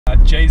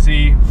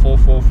Jay-Z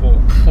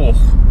 444. Oh,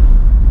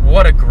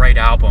 what a great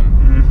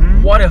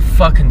album. What a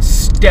fucking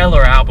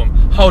stellar album.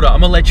 Hold up,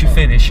 I'm gonna let you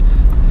finish.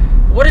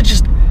 What a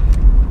just...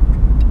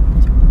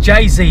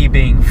 Jay-Z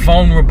being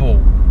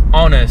vulnerable,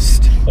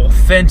 honest,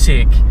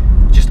 authentic,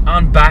 just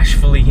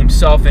unbashfully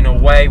himself in a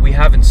way we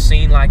haven't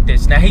seen like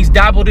this. Now, he's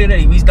dabbled in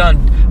it. He's done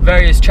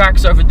various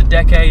tracks over the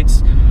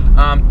decades,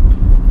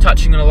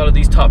 touching on a lot of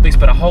these topics,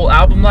 but a whole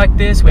album like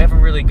this, we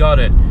haven't really got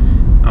it.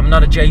 I'm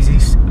not a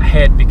Jay-Z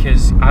head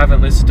because I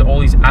haven't listened to all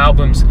these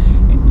albums.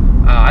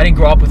 I didn't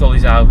grow up with all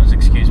these albums,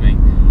 excuse me.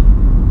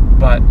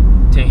 But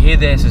to hear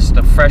this is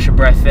a fresher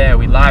breath there.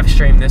 We live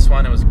streamed this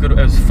one. It was good. It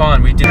was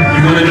fun. We did. You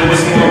wanna know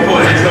what's more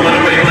important? Throwing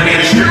away money in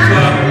the strip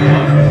club.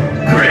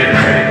 Credit.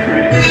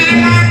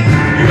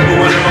 You ever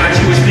wonder why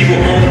Jewish people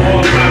own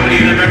all the property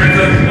in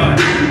America?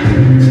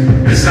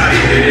 That's how you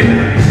did it.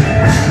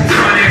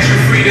 Financial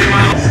freedom.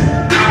 I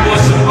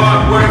bought some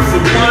artwork for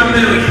 $1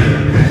 million.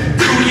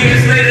 2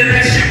 years later,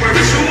 that shit worth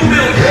 $2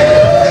 million.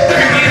 3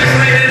 years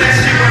later, that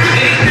shit worth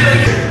 $8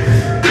 million.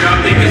 Y'all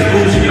think it's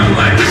bougie? I'm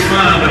like, it's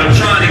fine, but I'm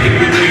trying to give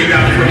you $1 million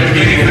from the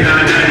beginning for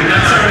 $9.99.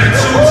 Turning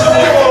 2 to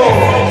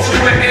 4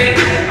 to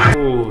 8.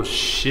 Oh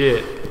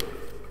shit.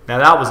 Now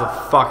that was a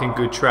fucking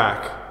good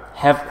track.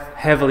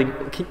 Heavily.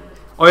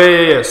 Oh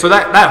yeah. So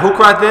that hook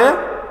right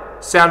there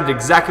sounded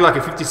exactly like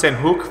a 50 Cent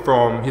hook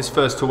from his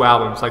first 2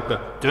 albums. Like the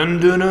dun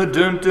dun dun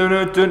dun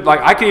dun dun.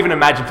 Like I can even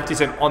imagine 50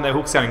 Cent on that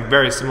hook sounding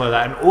very similar to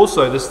that. And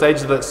also the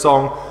stage of that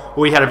song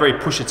where he had a very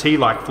Pusha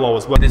T-like flow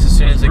as well. This as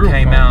soon as it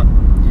came out.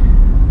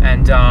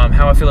 And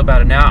how I feel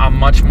about it now, I'm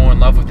much more in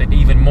love with it,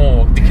 even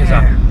more, because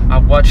I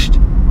watched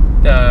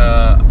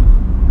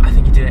I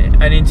think he did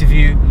an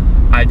interview.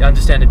 I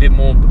understand a bit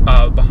more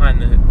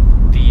behind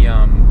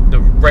the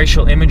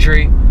racial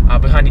imagery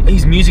behind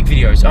his music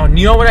videos. Oh, and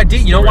you know what I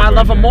did? You know why I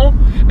love him more?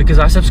 Because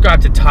I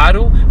subscribed to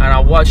Tidal and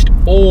I watched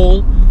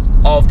all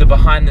of the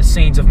behind the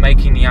scenes of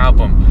making the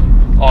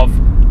album, of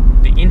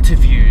the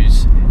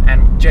interviews,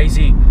 and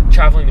Jay-Z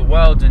traveling the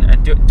world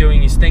and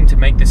doing his thing to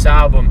make this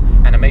album,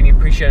 and it made me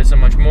appreciate it so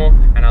much more.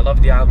 And I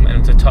love the album, and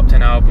it's a top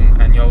 10 album,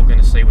 and you're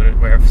gonna see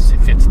where it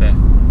fits there.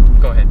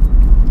 Go ahead.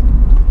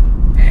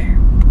 Damn.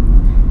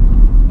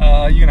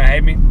 You're gonna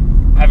hate me.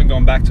 I haven't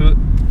gone back to it.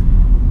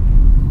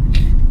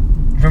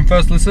 From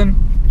first listen,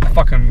 I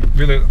fucking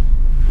really...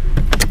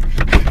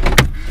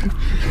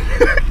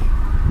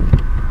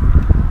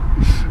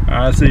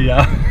 Alright, see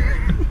ya.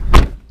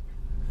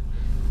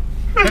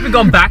 You haven't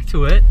gone back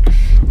to it?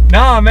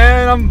 Nah,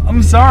 man,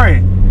 I'm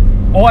sorry.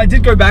 Oh, I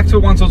did go back to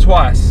it once or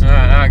twice.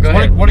 Alright, go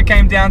ahead. What it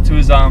came down to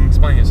is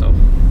explain yourself.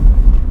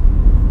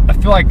 I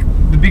feel like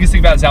the biggest thing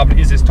about this album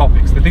is his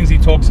topics. The things he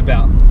talks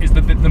about is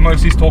the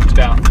most he's talked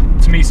about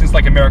to me since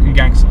like American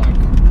Gangster.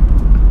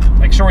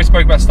 Like sure, he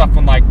spoke about stuff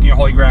on like, you know,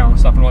 Holy Grail and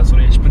stuff and all that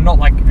sort of ish, but not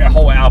like a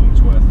whole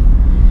album's worth.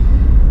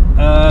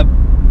 But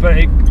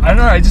I don't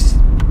know. I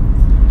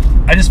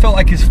just felt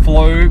like his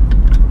flow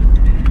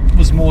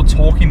was more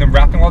talking than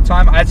rapping a lot of the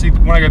time. I actually,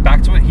 when I go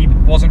back to it, he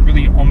wasn't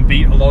really on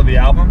beat a lot of the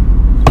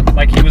album.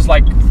 Like he was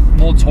like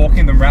more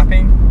talking than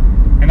rapping,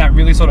 and that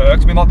really sort of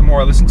irked me a lot the more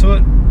I listened to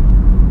it.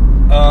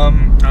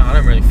 I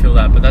don't really feel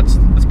that, but that's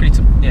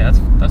pretty. Yeah,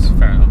 that's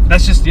fair enough.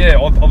 That's just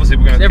obviously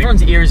we're gonna.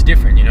 Everyone's ear is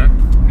different, you know.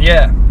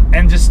 Yeah,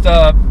 and just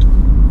I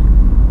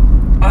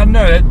don't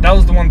know. That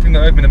was the one thing that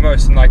irked me the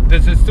most. And like,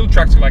 there's still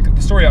tracks like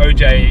the story of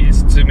OJ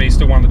is to me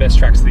still one of the best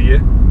tracks of the year.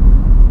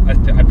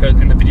 And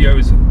the video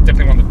is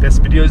definitely one of the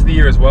best videos of the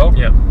year as well.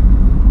 Yeah.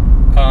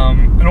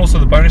 And also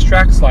the bonus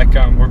tracks like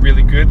were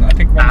really good. I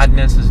think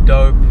Adness is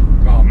dope.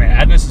 Oh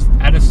man, Adness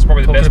is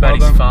probably the best about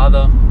one of them. His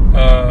father.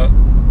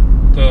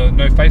 The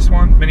No Face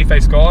one, Many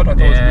Face God, I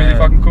thought was really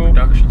fucking cool.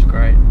 Production's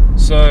great.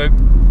 So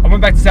I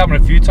went back to this album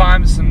a few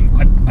times,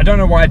 and I don't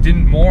know why I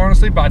didn't more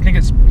honestly, but I think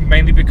it's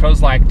mainly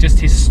because like just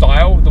his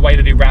style, the way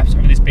that he raps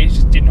over this beat,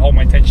 just didn't hold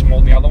my attention more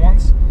than the other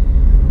ones.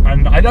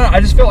 And I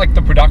just felt like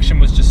the production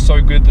was just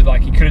so good that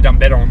like he could have done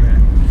better on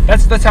there.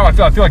 That's how I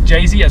feel. I feel like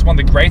Jay-Z, as one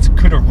of the greats,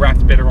 could have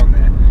rapped better on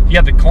there. He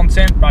had the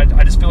content, but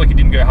I just feel like he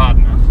didn't go hard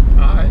enough.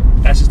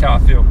 Alright. That's just how I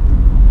feel.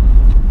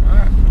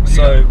 Alright.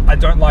 So I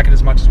don't like it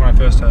as much as when I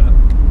first heard it.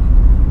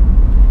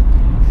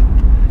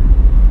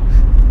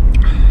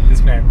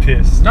 This man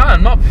pissed. No,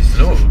 I'm not pissed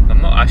at all.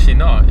 I'm not, actually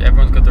not.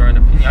 Everyone's got their own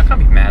opinion. I can't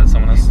be mad at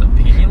someone else's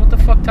opinion. What the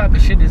fuck type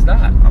of shit is that?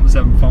 I'm just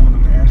having fun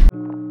with it, man.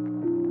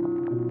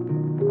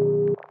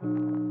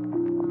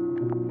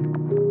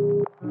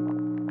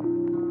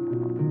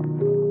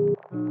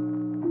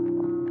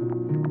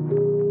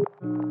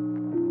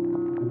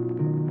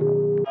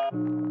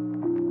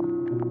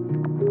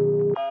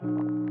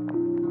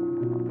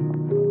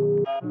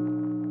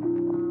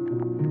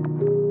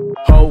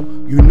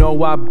 You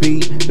know I be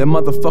the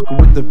motherfucker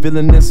with the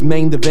villainous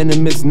mane, the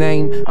venomous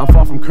name. I'm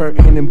far from Kurt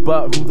Hennig,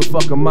 but who the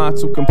fuck am I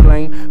to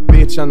complain?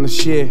 Bitch, I'm the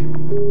shit.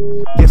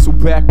 Guess who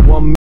back 1